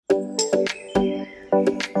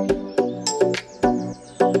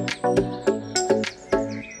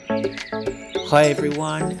Hi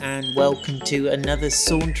everyone, and welcome to another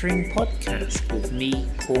Sauntering podcast with me,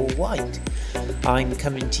 Paul White. I'm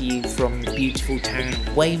coming to you from the beautiful town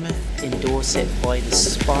of Weymouth in Dorset by the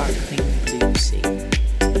sparkling blue sea.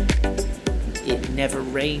 It never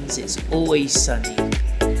rains, it's always sunny.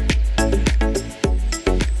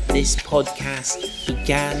 This podcast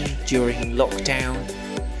began during lockdown.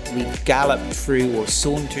 We've galloped through or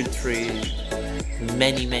sauntered through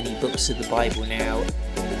many books of the Bible now.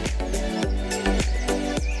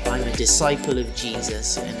 I'm a disciple of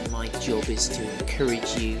Jesus, and my job is to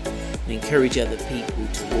encourage you and encourage other people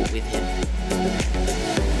to walk with him.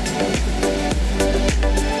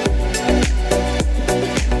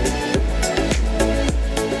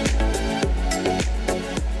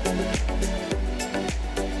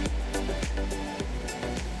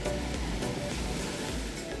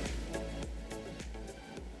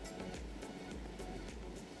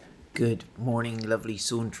 Good morning, lovely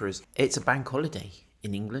saunterers. It's a bank holiday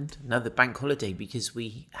in England, another bank holiday, because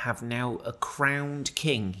we have now a crowned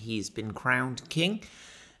king. He has been crowned king,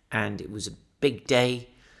 and it was a big day,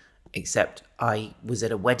 except I was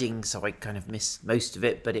at a wedding, so I kind of missed most of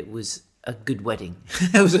it, but it was a good wedding.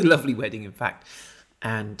 It was a lovely wedding, in fact.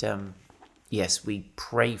 And yes, we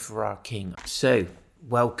pray for our king. So,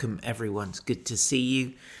 welcome everyone. It's good to see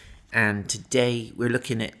you. And today we're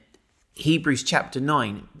looking at Hebrews chapter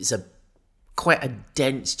 9. It's quite a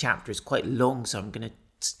dense chapter. It's quite long, so I'm going to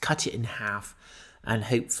cut it in half, and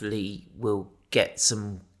hopefully we'll get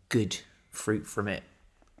some good fruit from it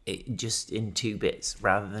just in two bits,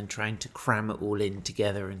 rather than trying to cram it all in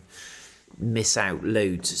together and miss out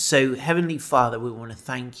loads. So, Heavenly Father, we want to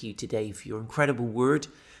thank you today for your incredible word.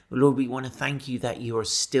 Lord, we want to thank you that you are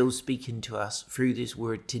still speaking to us through this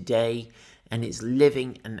word today, and it's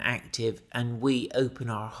living and active, and we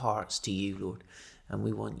open our hearts to you, Lord, and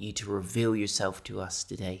we want you to reveal yourself to us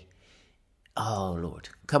today. Oh, Lord,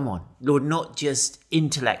 come on. Lord, not just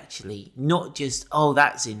intellectually, not just, oh,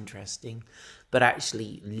 that's interesting, but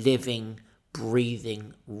actually living,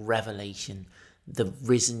 breathing revelation, the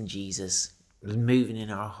risen Jesus, moving in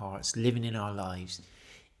our hearts, living in our lives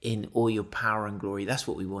in all your power and glory. That's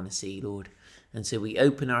what we want to see, Lord. And so we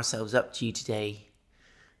open ourselves up to you today.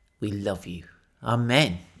 We love you.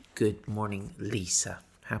 Amen. Good morning, Lisa.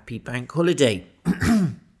 Happy bank holiday.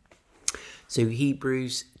 So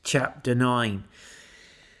Hebrews chapter 9.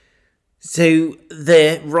 So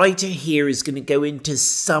the writer here is going to go into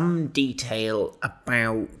some detail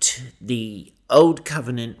about the Old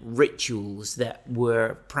Covenant rituals that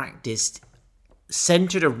were practiced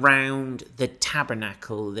centered around the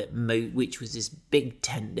tabernacle, which was this big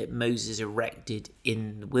tent that Moses erected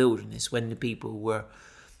in the wilderness when the people were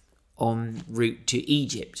en route to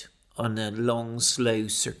Egypt, on a long, slow,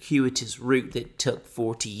 circuitous route that took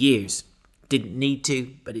 40 years. Didn't need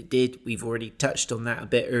to, but it did. We've already touched on that a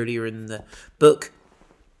bit earlier in the book.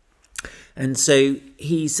 And so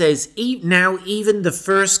he says, now even the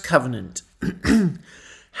first covenant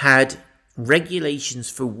had regulations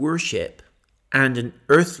for worship and an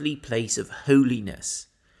earthly place of holiness.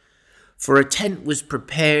 For a tent was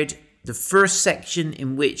prepared, the first section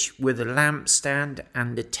in which were the lampstand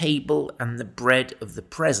and the table and the bread of the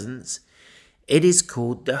presence. It is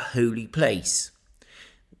called the holy place.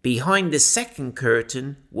 Behind the second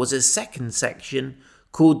curtain was a second section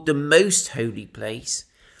called the most holy place,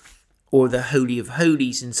 or the Holy of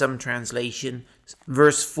Holies in some translation.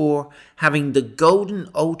 Verse 4, having the golden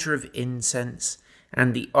altar of incense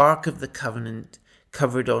and the Ark of the Covenant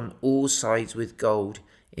covered on all sides with gold,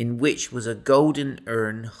 in which was a golden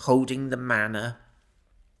urn holding the manna,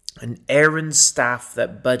 and Aaron's staff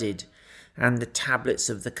that budded, and the tablets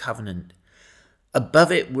of the covenant.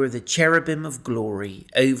 Above it were the cherubim of glory,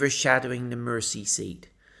 overshadowing the mercy seat.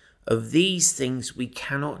 Of these things we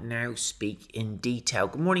cannot now speak in detail.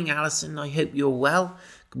 Good morning, Alison. I hope you're well.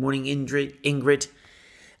 Good morning, Ingrid.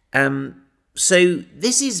 So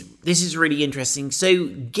this is really interesting. So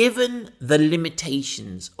given the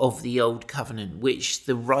limitations of the Old Covenant, which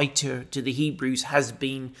the writer to the Hebrews has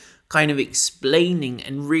been kind of explaining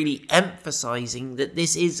and really emphasizing that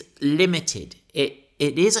this is limited. It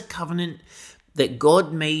is a covenant that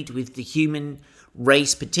God made with the human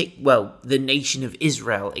race, the nation of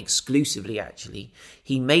Israel exclusively, actually.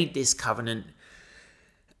 He made this covenant,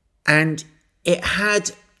 and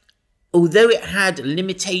although it had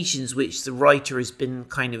limitations which the writer has been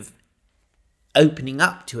kind of opening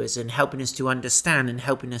up to us and helping us to understand and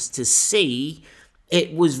helping us to see,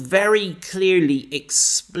 it was very clearly,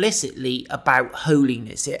 explicitly about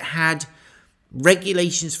holiness. It had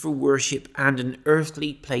regulations for worship and an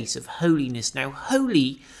earthly place of holiness. Now,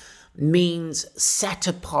 holy means set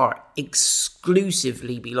apart,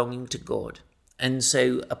 exclusively belonging to God. And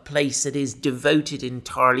so a place that is devoted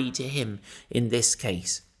entirely to him in this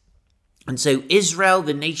case. And so Israel,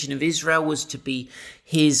 the nation of Israel, was to be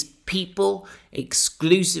his people,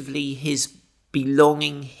 exclusively his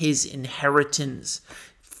belonging, his inheritance,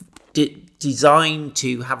 designed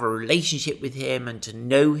to have a relationship with him and to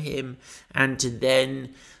know him and to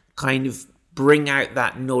then kind of bring out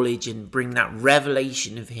that knowledge and bring that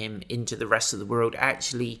revelation of him into the rest of the world.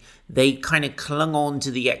 Actually, they kind of clung on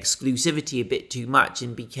to the exclusivity a bit too much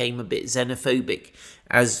and became a bit xenophobic,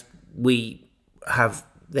 as we have.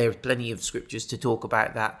 There's plenty of scriptures to talk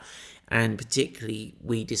about that, and particularly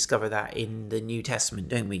we discover that in the New Testament,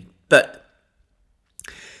 don't we? But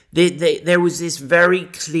there was this very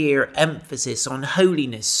clear emphasis on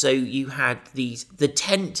holiness. So you had the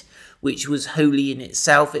tent, which was holy in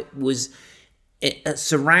itself. It was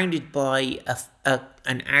surrounded by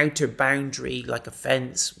an outer boundary, like a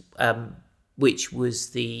fence, which was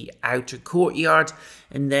the outer courtyard.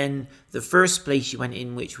 And then the first place you went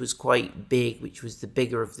in, which was quite big, which was the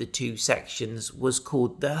bigger of the two sections, was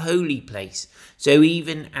called the holy place. So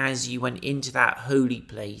even as you went into that holy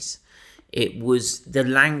place, it was the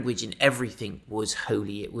language and everything was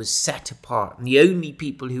holy. It was set apart. And the only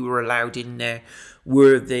people who were allowed in there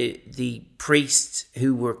were the priests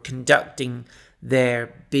who were conducting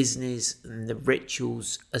their business and the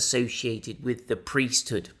rituals associated with the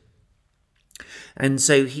priesthood. And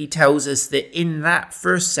so he tells us that in that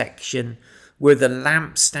first section were the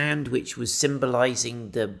lampstand, which was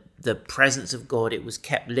symbolizing the presence of God. It was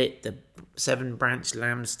kept lit, the 7-branch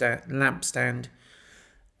lampstand.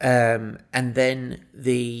 And then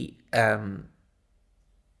the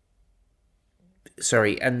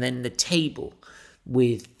table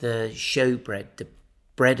with the showbread, the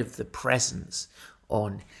bread of the presence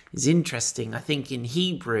on, is interesting. I think in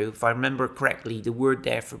Hebrew, if I remember correctly, the word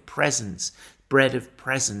there for presence, bread of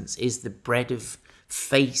presence, is the bread of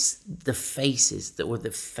face, the faces, or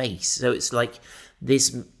the face. So it's like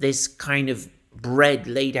this kind of bread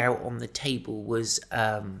laid out on the table was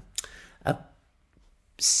a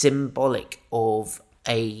symbolic of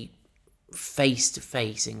a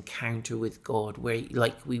face-to-face encounter with God, where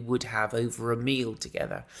like we would have over a meal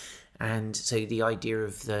together. And so the idea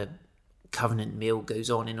of the covenant meal goes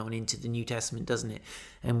on and on into the New Testament, doesn't it?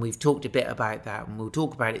 And we've talked a bit about that, and we'll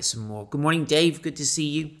talk about it some more. Good morning, Dave. Good to see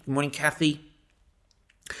you. Good morning, Kathy.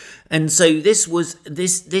 And so this was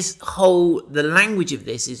this whole, the language of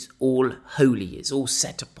this is all holy. It's all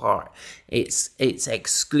set apart. It's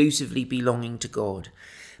exclusively belonging to God.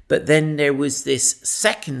 But then there was this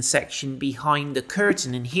second section behind the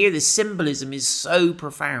curtain, and here the symbolism is so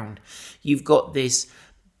profound. You've got this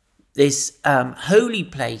holy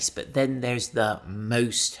place, but then there's the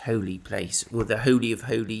most holy place, or the Holy of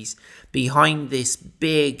Holies, behind this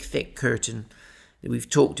big thick curtain that we've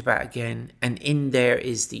talked about again. And in there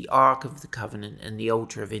is the Ark of the Covenant and the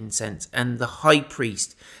altar of incense and the high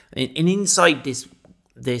priest. And inside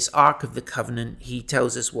this Ark of the Covenant, he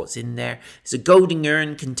tells us what's in there. It's a golden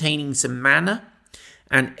urn containing some manna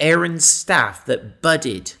and Aaron's staff that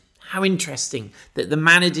budded. How interesting that the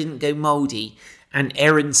manna didn't go mouldy, and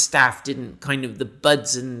Aaron's staff didn't the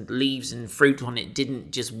buds and leaves and fruit on it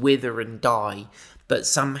didn't just wither and die, but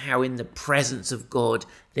somehow in the presence of God,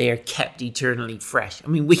 they are kept eternally fresh. I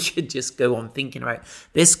mean, we could just go on thinking about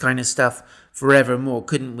this kind of stuff forevermore,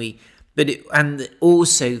 couldn't we? And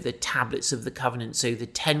also the tablets of the covenant. So the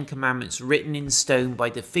 10 commandments written in stone by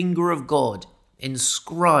the finger of God,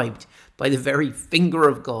 inscribed by the very finger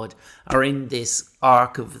of God, are in this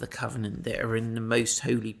Ark of the Covenant that are in the most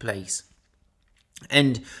holy place.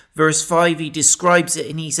 And verse 5, he describes it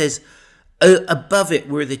and he says, above it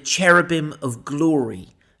were the cherubim of glory,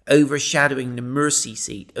 overshadowing the mercy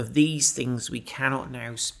seat. Of these things we cannot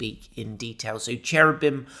now speak in detail. So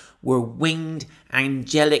cherubim were winged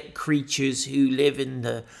angelic creatures who live in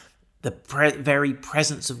the very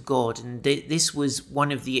presence of God. And this was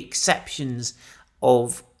one of the exceptions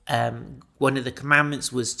of one of the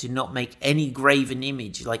commandments, was to not make any graven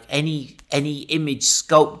image, like any image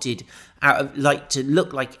sculpted out of, like to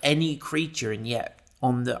look like any creature. And yet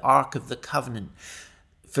on the Ark of the Covenant,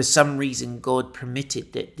 for some reason, God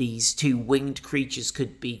permitted that these two winged creatures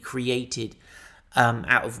could be created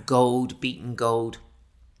out of gold, beaten gold,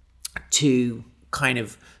 to kind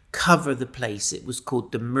of cover the place. It was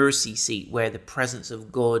called the mercy seat, where the presence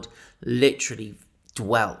of God literally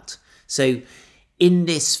dwelt. So in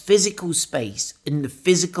this physical space, in the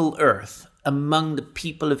physical earth, among the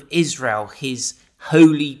people of Israel, his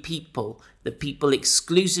holy people, the people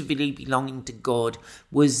exclusively belonging to God,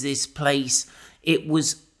 was this place. It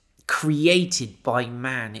was created by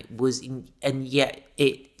man. And yet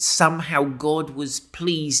somehow God was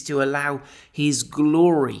pleased to allow his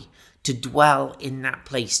glory to dwell in that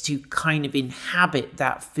place, to kind of inhabit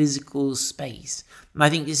that physical space. And I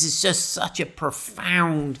think this is just such a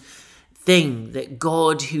profound thing, that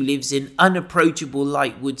God, who lives in unapproachable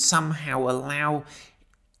light, would somehow allow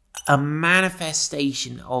a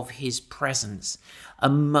manifestation of his presence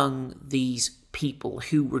among these people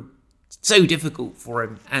who were so difficult for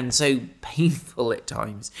him and so painful at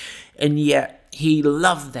times. And yet he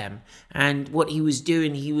loved them. And what he was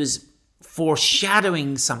doing, he was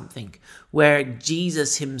foreshadowing something where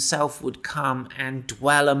Jesus himself would come and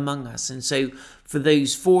dwell among us. And so for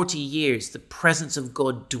those 40 years, the presence of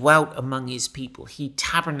God dwelt among his people. He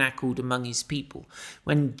tabernacled among his people.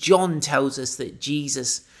 When John tells us that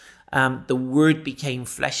Jesus, the Word became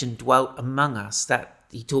flesh and dwelt among us, that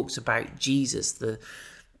he talks about Jesus, the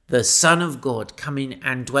Son of God, coming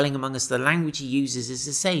and dwelling among us. The language he uses is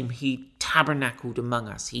the same. He tabernacled among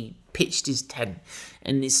us. He pitched his tent.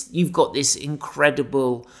 And you've got this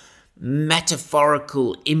incredible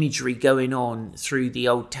metaphorical imagery going on through the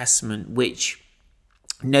Old Testament, which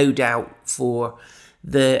no doubt for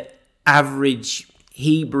the average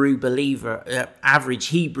Hebrew believer, average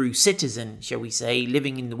Hebrew citizen, shall we say,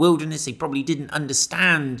 living in the wilderness, they probably didn't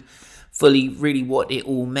understand fully really what it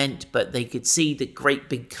all meant, but they could see the great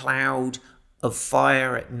big cloud of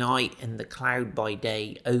fire at night and the cloud by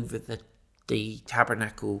day over the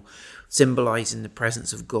tabernacle, symbolizing the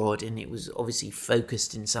presence of God. And it was obviously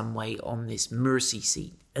focused in some way on this mercy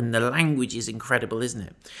seat. And the language is incredible, isn't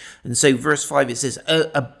it? And so verse 5, it says,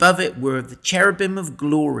 above it were the cherubim of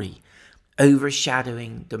glory,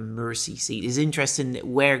 overshadowing the mercy seat. It's interesting that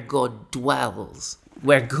where God dwells,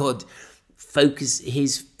 where God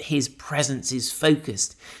his presence is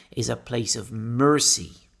focused, is a place of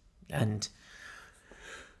mercy. And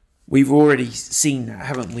we've already seen that,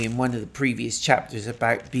 haven't we, in one of the previous chapters,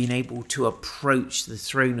 about being able to approach the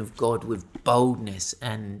throne of God with boldness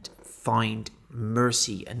and find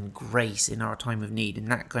mercy and grace in our time of need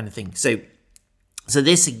and that kind of thing. So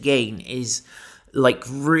this again is like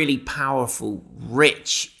really powerful,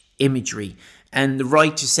 rich imagery. And the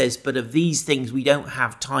writer says, but of these things we don't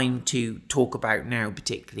have time to talk about now,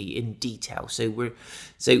 particularly in detail. So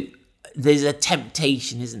there's a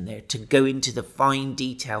temptation, isn't there, to go into the fine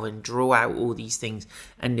detail and draw out all these things.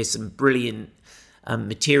 And there's some brilliant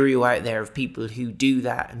material out there of people who do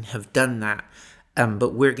that and have done that.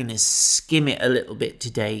 But we're going to skim it a little bit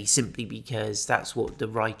today, simply because that's what the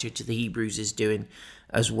writer to the Hebrews is doing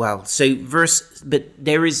as well. But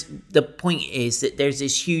the point is that there's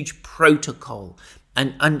this huge protocol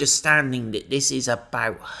and understanding that this is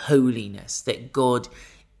about holiness, that God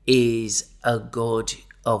is a God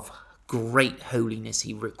of great holiness.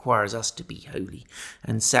 He requires us to be holy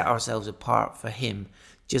and set ourselves apart for him,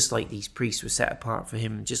 just like these priests were set apart for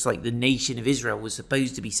him, just like the nation of Israel was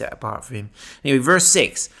supposed to be set apart for him. Anyway, verse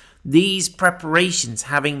 6, these preparations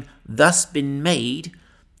having thus been made.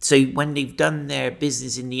 So when they've done their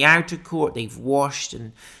business in the outer court, they've washed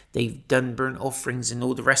and they've done burnt offerings and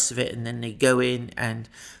all the rest of it, and then they go in and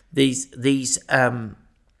these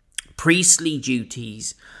priestly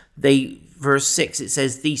duties, verse 6, it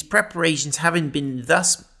says, these preparations having been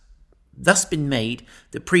thus been made,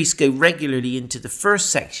 the priests go regularly into the first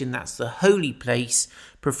section, that's the holy place,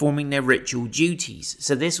 performing their ritual duties.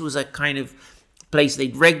 So this was a kind of place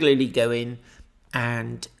they'd regularly go in,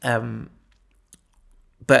 and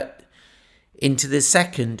but into the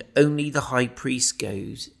second, only the high priest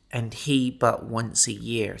goes, and he but once a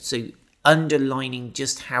year. So underlining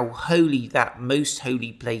just how holy that most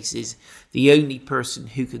holy place is. The only person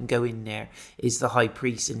who can go in there is the high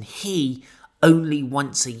priest, and he only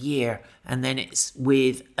once a year. And then it's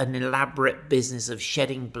with an elaborate business of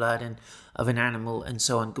shedding blood and of an animal and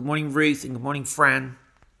so on. Good morning, Ruth, and good morning, Fran.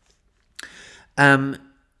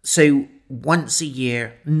 So once a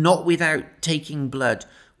year, not without taking blood,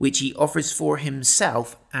 which he offers for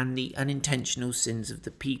himself and the unintentional sins of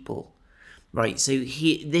the people. Right, so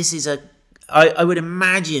this is I would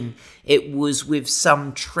imagine it was with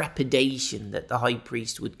some trepidation that the high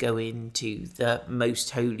priest would go into the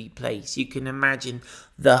most holy place. You can imagine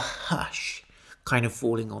the hush kind of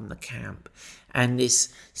falling on the camp, and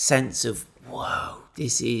this sense of, whoa,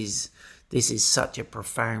 this is such a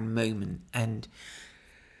profound moment, and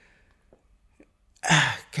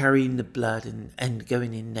carrying the blood and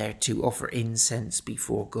going in there to offer incense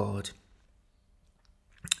before God.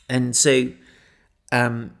 And so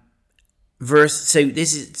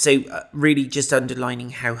really just underlining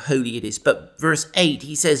how holy it is. But verse 8,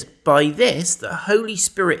 he says, by this the Holy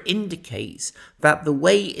Spirit indicates that the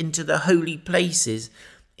way into the holy places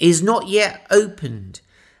is not yet opened,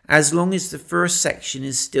 as long as the first section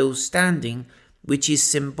is still standing, which is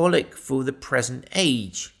symbolic for the present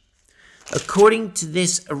age. According to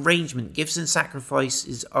this arrangement, gifts and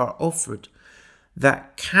sacrifices are offered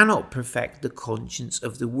that cannot perfect the conscience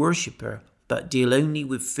of the worshipper, but deal only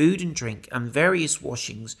with food and drink and various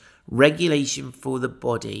washings, regulation for the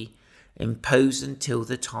body, imposed until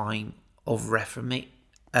the time of Reformation.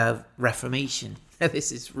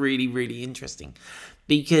 This is really, really interesting,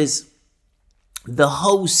 because the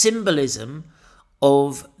whole symbolism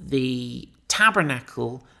of the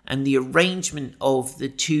tabernacle and the arrangement of the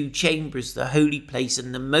two chambers, the holy place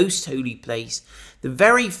and the most holy place, the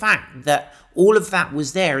very fact that all of that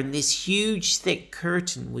was there and this huge thick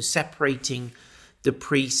curtain was separating the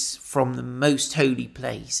priests from the most holy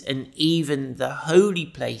place, and even the holy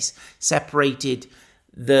place separated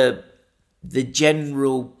the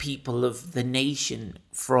general people of the nation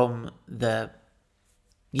from the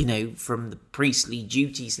priestly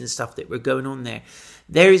duties and stuff that were going on there.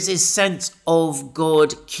 There is this sense of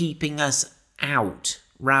God keeping us out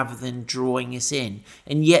rather than drawing us in.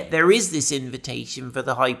 And yet there is this invitation for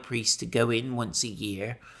the high priest to go in once a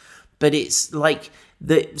year. But it's like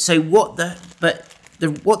what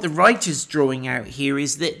the writer's drawing out here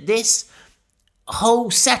is that this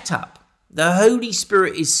whole setup, the Holy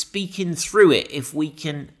Spirit is speaking through it if we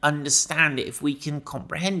can understand it, if we can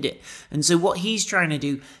comprehend it. And so what he's trying to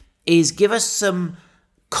do is give us some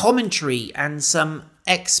commentary and some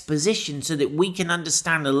exposition so that we can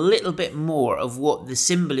understand a little bit more of what the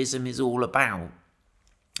symbolism is all about.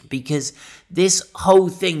 Because this whole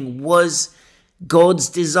thing was God's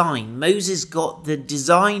design. Moses got the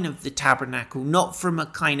design of the tabernacle not from a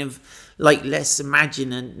kind of like, let's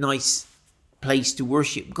imagine a nice place to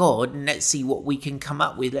worship God and let's see what we can come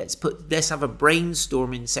up with. Let's have a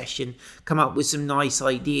brainstorming session, come up with some nice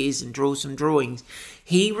ideas and draw some drawings.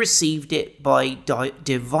 He received it by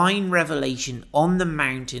divine revelation on the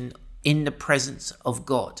mountain in the presence of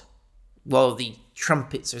God, while the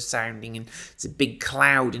trumpets are sounding and it's a big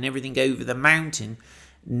cloud and everything over the mountain.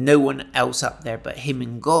 No one else up there but him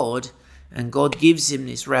and God gives him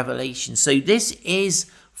this revelation. So this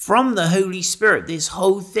is from the Holy Spirit. This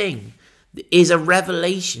whole thing is a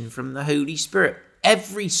revelation from the Holy Spirit.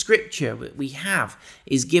 Every scripture that we have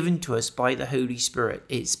is given to us by the Holy Spirit.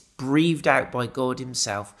 It's breathed out by God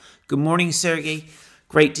himself. Good morning, Sergey.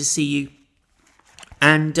 Great to see you.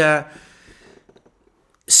 And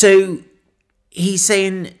so he's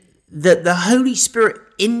saying that the Holy Spirit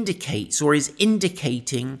indicates or is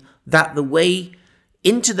indicating that the way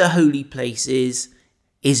into the holy place is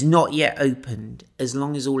not yet opened, as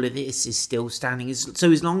long as all of this is still standing.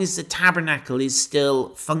 So as long as the tabernacle is still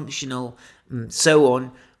functional and so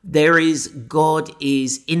on, God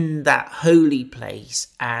is in that holy place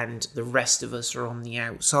and the rest of us are on the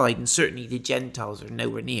outside, and certainly the Gentiles are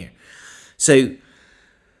nowhere near. So,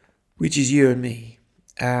 which is you and me.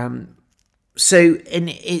 And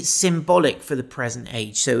it's symbolic for the present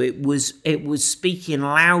age. So it was speaking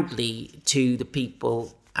loudly to the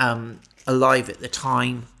people alive at the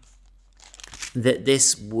time that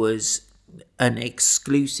this was an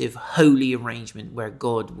exclusive holy arrangement where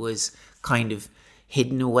God was kind of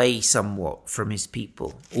hidden away somewhat from his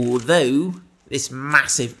people, although this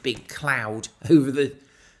massive big cloud over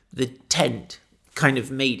the tent kind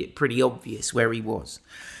of made it pretty obvious where he was.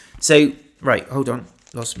 So right, hold on,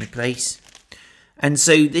 lost my place. And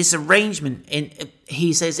so this arrangement,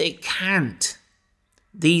 he says it can't.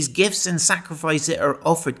 These gifts and sacrifices that are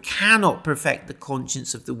offered cannot perfect the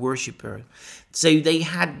conscience of the worshipper. So they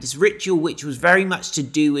had this ritual which was very much to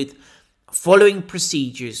do with following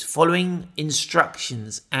procedures, following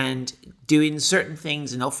instructions, and doing certain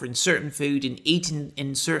things and offering certain food and eating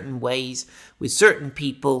in certain ways with certain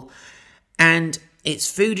people. And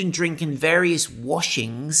it's food and drink and various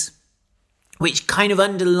washings, which kind of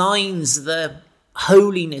underlines the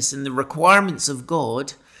holiness and the requirements of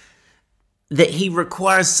God, that he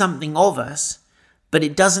requires something of us, but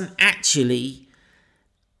it doesn't actually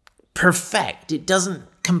perfect. It doesn't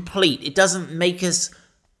complete. It doesn't make us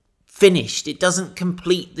finished. It doesn't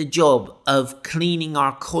complete the job of cleaning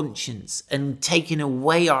our conscience and taking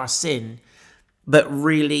away our sin. But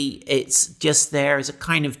really, it's just there as a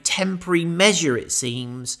kind of temporary measure, it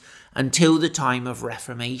seems, until the time of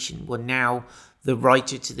Reformation. Well, now the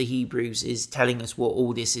writer to the Hebrews is telling us what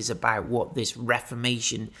all this is about, what this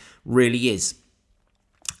Reformation really is.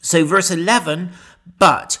 So verse 11,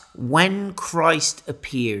 but when Christ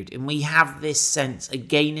appeared, and we have this sense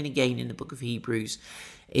again and again in the book of Hebrews,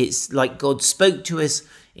 it's like God spoke to us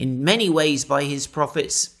in many ways by his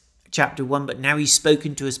prophets, chapter 1, but now he's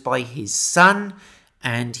spoken to us by his Son,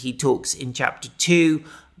 and he talks in chapter 2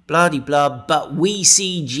 blah de blah, but we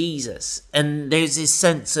see Jesus. And there's this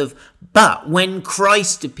sense of, but when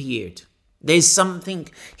Christ appeared, there's something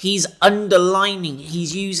he's underlining.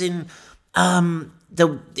 He's using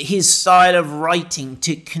his style of writing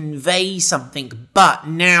to convey something, but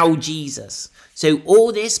now Jesus. So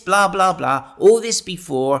all this blah blah blah, all this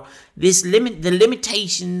before, the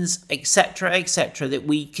limitations, etc.,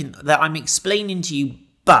 that I'm explaining to you,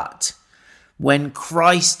 but when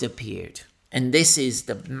Christ appeared, and this is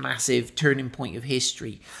the massive turning point of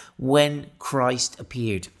history, when Christ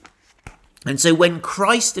appeared. And so when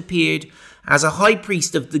Christ appeared as a high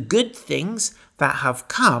priest of the good things that have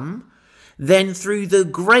come, then through the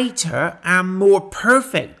greater and more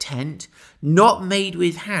perfect tent, not made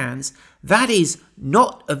with hands, that is,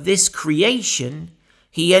 not of this creation,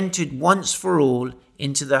 he entered once for all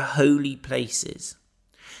into the holy places,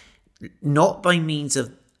 not by means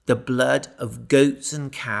of the blood of goats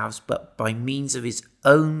and calves, but by means of his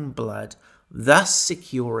own blood, thus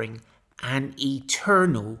securing an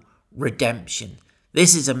eternal redemption.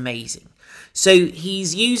 This is amazing. So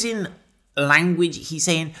he's using language. He's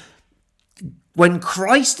saying, when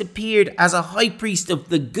Christ appeared as a high priest of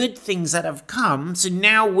the good things that have come, so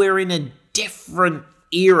now we're in a different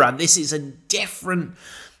era. This is an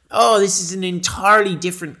entirely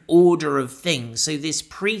different order of things. So this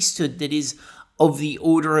priesthood that is of the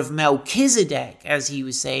order of Melchizedek, as he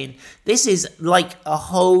was saying, this is like a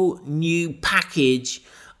whole new package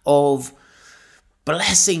of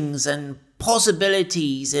blessings and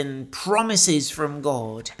possibilities and promises from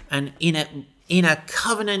God, and in a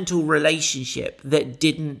covenantal relationship that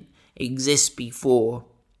didn't exist before.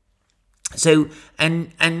 So,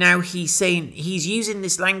 and now he's saying, he's using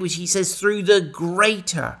this language, he says, through the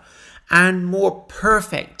greater and more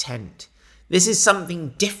perfect tent. This is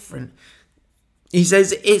something different. He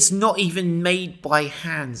says it's not even made by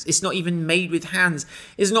hands. It's not even made with hands.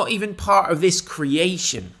 It's not even part of this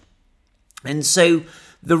creation. And so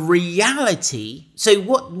the reality, so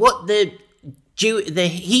what the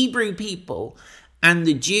Hebrew people and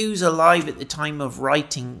the Jews alive at the time of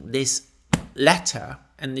writing this letter,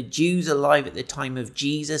 and the Jews alive at the time of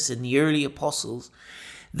Jesus and the early apostles,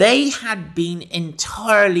 they had been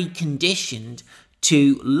entirely conditioned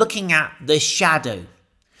to looking at the shadow.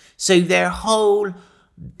 So their whole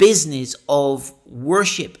business of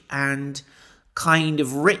worship and kind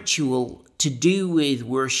of ritual to do with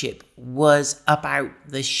worship was about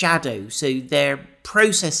the shadow. So their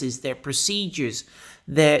processes, their procedures,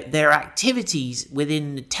 their activities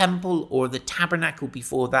within the temple or the tabernacle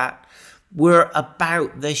before that were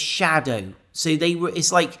about the shadow. So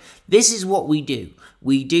it's like, this is what we do.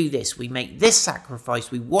 We do this. We make this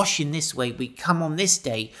sacrifice. We wash in this way. We come on this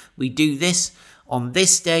day. We do this on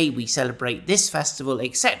this day. We celebrate this festival,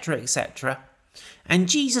 etc., etc. And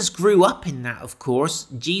Jesus grew up in that, of course.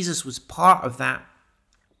 Jesus was part of that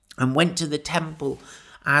and went to the temple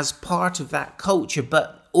as part of that culture.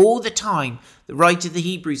 But all the time, the writer of the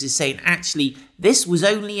Hebrews is saying, actually, this was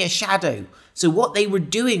only a shadow. So what they were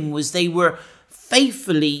doing was they were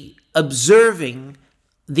faithfully observing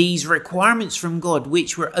these requirements from God,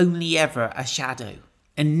 which were only ever a shadow.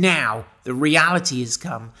 And now the reality has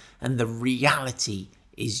come, and the reality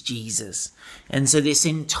is Jesus. And so this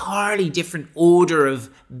entirely different order of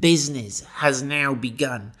business has now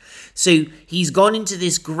begun. So he's gone into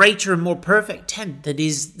this greater and more perfect tent that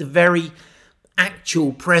is the very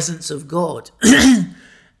actual presence of God.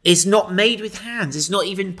 It's not made with hands. It's not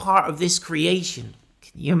even part of this creation.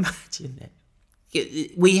 Can you imagine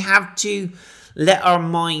it? We have to let our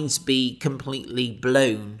minds be completely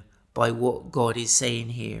blown by what God is saying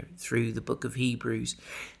here through the book of Hebrews.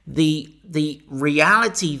 The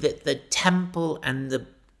reality that the temple and the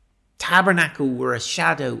tabernacle were a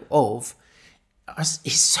shadow of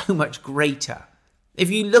is so much greater. If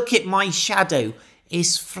you look at my shadow,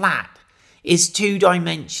 it's flat. It's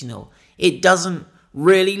two-dimensional. It doesn't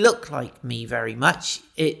really look like me very much.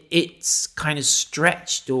 It's kind of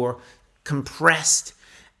stretched or compressed,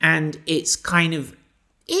 and it's kind of,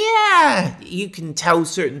 you can tell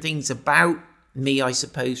certain things about me, I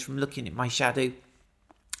suppose, from looking at my shadow.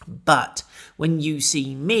 But when you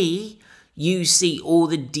see me, you see all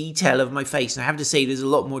the detail of my face. And I have to say, there's a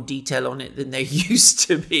lot more detail on it than there used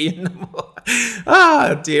to be.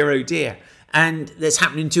 Oh dear. And that's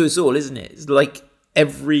happening to us all, isn't it? It's like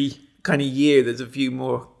every kind of year, there's a few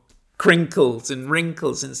more crinkles and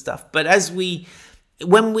wrinkles and stuff. But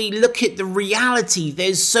when we look at the reality,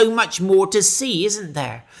 there's so much more to see, isn't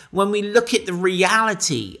there? When we look at the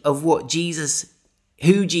reality of who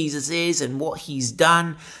Jesus is and what he's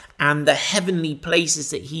done and the heavenly places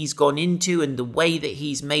that he's gone into and the way that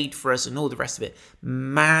he's made for us and all the rest of it,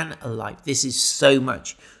 man alive, this is so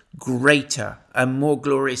much greater and more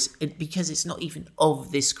glorious, because it's not even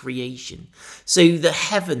of this creation. So the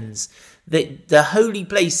heavens, the holy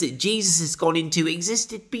place that Jesus has gone into,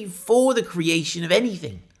 existed before the creation of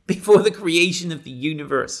anything, before the creation of the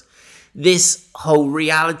universe. This whole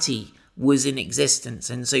reality was in existence.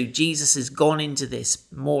 And so Jesus has gone into this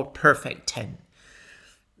more perfect tent,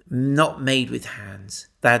 not made with hands,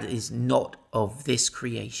 that is not of this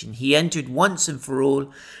creation. He entered once and for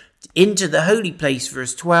all into the holy place,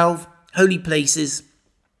 verse 12, holy places,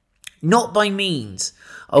 not by means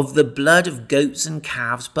of the blood of goats and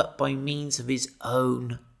calves, but by means of his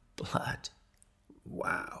own blood.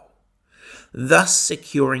 Wow. Thus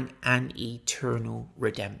securing an eternal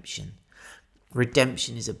redemption.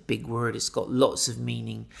 Redemption is a big word. It's got lots of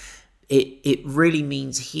meaning. It really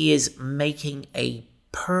means he is making a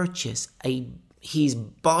purchase. He's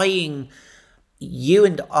buying you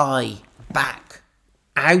and I back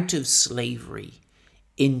out of slavery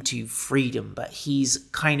into freedom. But he's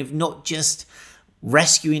kind of not just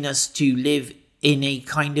rescuing us to live in a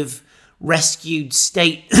kind of rescued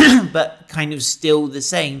state, but kind of still the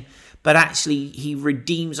same. But actually, he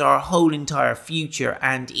redeems our whole entire future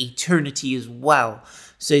and eternity as well,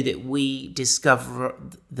 so that we discover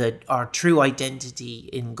our true identity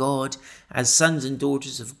in God as sons and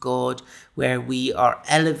daughters of God, where we are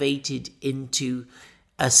elevated into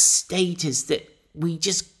a status that we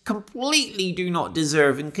just completely do not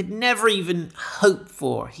deserve and could never even hope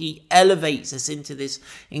for. He elevates us into this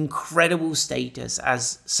incredible status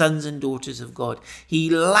as sons and daughters of God. He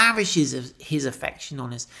lavishes his affection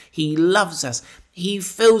on us. He loves us. He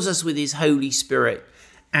fills us with his Holy Spirit.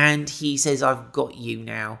 And he says, I've got you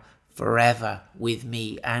now forever with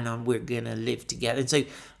me, and we're going to live together. And so,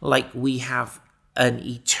 we have an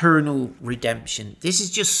eternal redemption. This is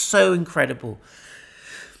just so incredible.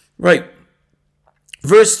 Right.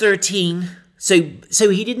 Verse 13, so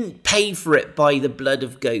he didn't pay for it by the blood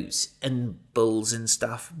of goats and bulls and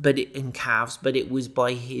stuff, and calves, but it was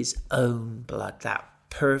by his own blood, that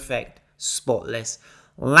perfect, spotless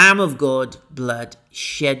Lamb of God blood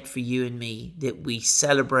shed for you and me, that we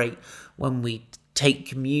celebrate when we take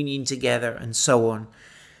communion together and so on.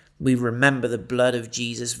 We remember the blood of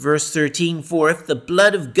Jesus. Verse 13, for if the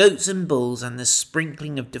blood of goats and bulls and the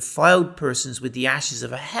sprinkling of defiled persons with the ashes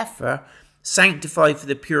of a heifer sanctified for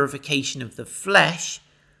the purification of the flesh,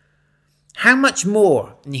 how much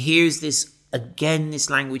more, and here's this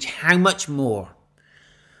language, how much more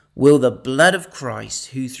will the blood of Christ,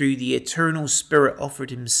 who through the eternal Spirit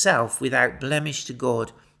offered himself without blemish to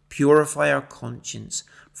God, purify our conscience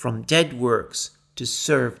from dead works to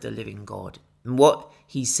serve the living God? And what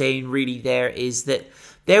he's saying really there is that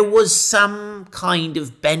there was some kind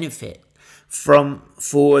of benefit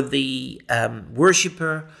for the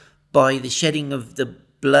worshipper by the shedding of the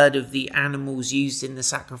blood of the animals used in the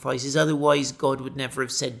sacrifices. Otherwise, God would never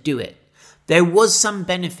have said, do it. There was some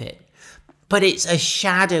benefit, but it's a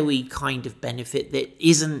shadowy kind of benefit that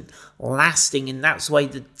isn't lasting. And that's why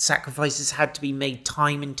the sacrifices had to be made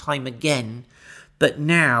time and time again. But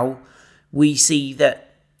now we see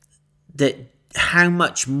that how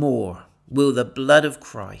much more will the blood of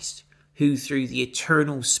Christ, who through the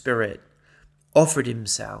eternal Spirit offered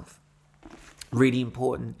himself. Really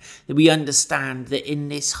important that we understand that in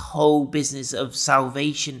this whole business of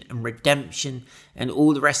salvation and redemption and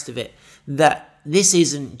all the rest of it, that this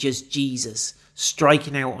isn't just Jesus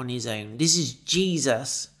striking out on his own. This is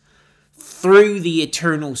Jesus through the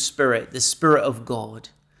eternal Spirit, the Spirit of God,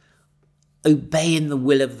 obeying the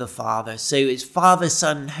will of the Father. So it's Father,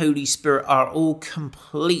 Son, Holy Spirit are all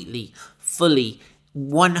completely, fully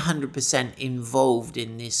 100% involved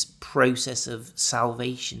in this process of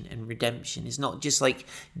salvation and redemption. It's not just like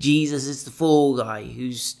Jesus is the fall guy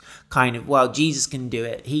who's kind of, well, Jesus can do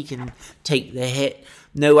it, he can take the hit.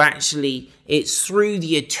 No, actually, it's through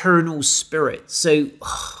the eternal Spirit. So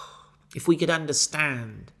if we could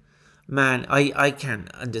understand, man, I can't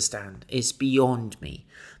understand. It's beyond me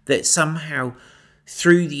that somehow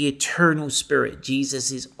through the eternal Spirit,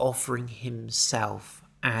 Jesus is offering himself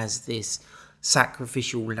as this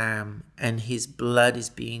sacrificial lamb, and his blood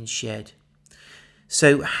is being shed.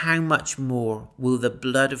 So how much more will the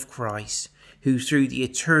blood of Christ, who through the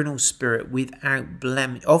eternal Spirit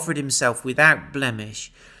offered himself without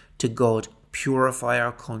blemish to God, purify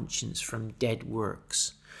our conscience from dead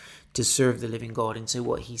works to serve the living God? And so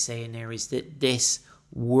what he's saying there is that this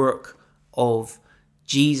work of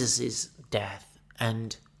Jesus's death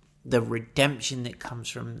and the redemption that comes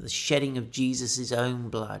from the shedding of Jesus's own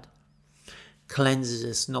blood cleanses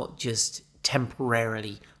us not just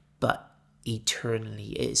temporarily, but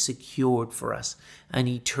eternally. It secured for us an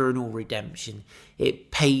eternal redemption.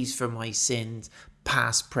 It pays for my sins,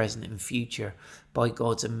 past, present and future, by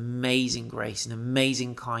God's amazing grace and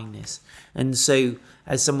amazing kindness. And so,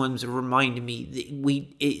 as someone was reminding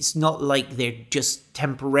me, it's not like they're just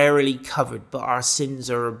temporarily covered, but our sins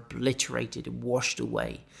are obliterated and washed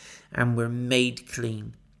away, and we're made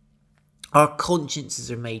clean. Our consciences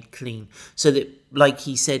are made clean, so that, like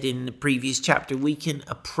he said in the previous chapter, we can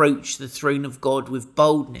approach the throne of God with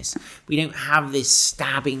boldness. We don't have this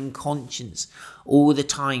stabbing conscience all the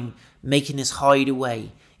time making us hide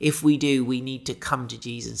away. If we do, we need to come to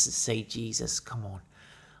Jesus and say, Jesus, come on,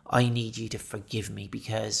 I need you to forgive me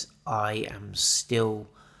because I am still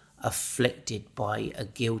afflicted by a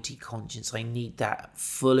guilty conscience. I need that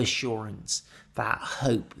full assurance, that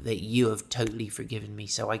hope that you have totally forgiven me.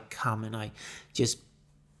 So I come and I just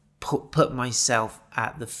put myself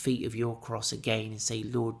at the feet of your cross again and say,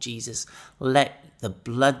 Lord Jesus, let the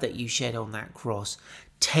blood that you shed on that cross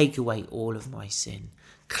take away all of my sin.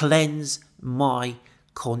 Cleanse my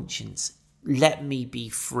conscience. Let me be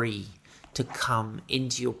free to come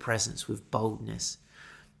into your presence with boldness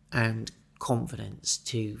and confidence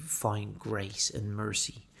to find grace and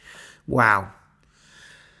mercy. Wow.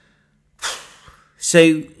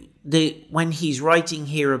 So when he's writing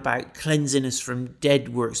here about cleansing us from dead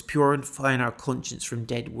works, purifying our conscience from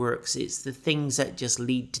dead works, it's the things that just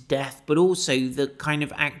lead to death, but also the kind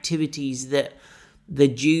of activities that the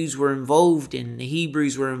Jews were involved in, the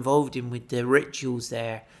Hebrews were involved in with the rituals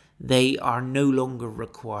there. They are no longer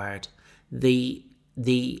required. The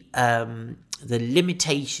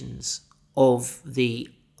limitations of the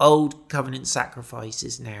old covenant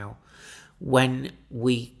sacrifices now, when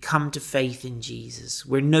we come to faith in Jesus,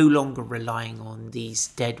 we're no longer relying on these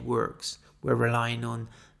dead works. We're relying on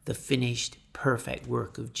the finished, perfect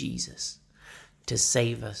work of Jesus to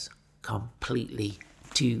save us completely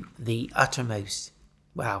to the uttermost.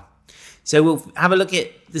 Wow. So we'll have a look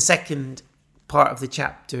at the second part of the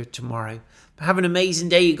chapter tomorrow. But have an amazing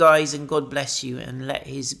day, you guys, and God bless you, and let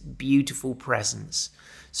his beautiful presence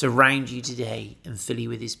surround you today and fill you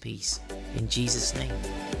with his peace. In Jesus' name.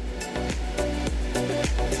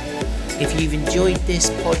 If you've enjoyed this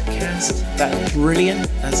podcast, that's brilliant.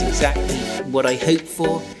 That's exactly what I hope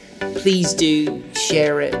for. Please do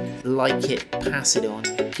share it, like it, pass it on,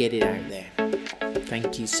 get it out there.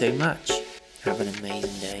 Thank you so much. Have an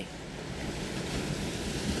amazing day.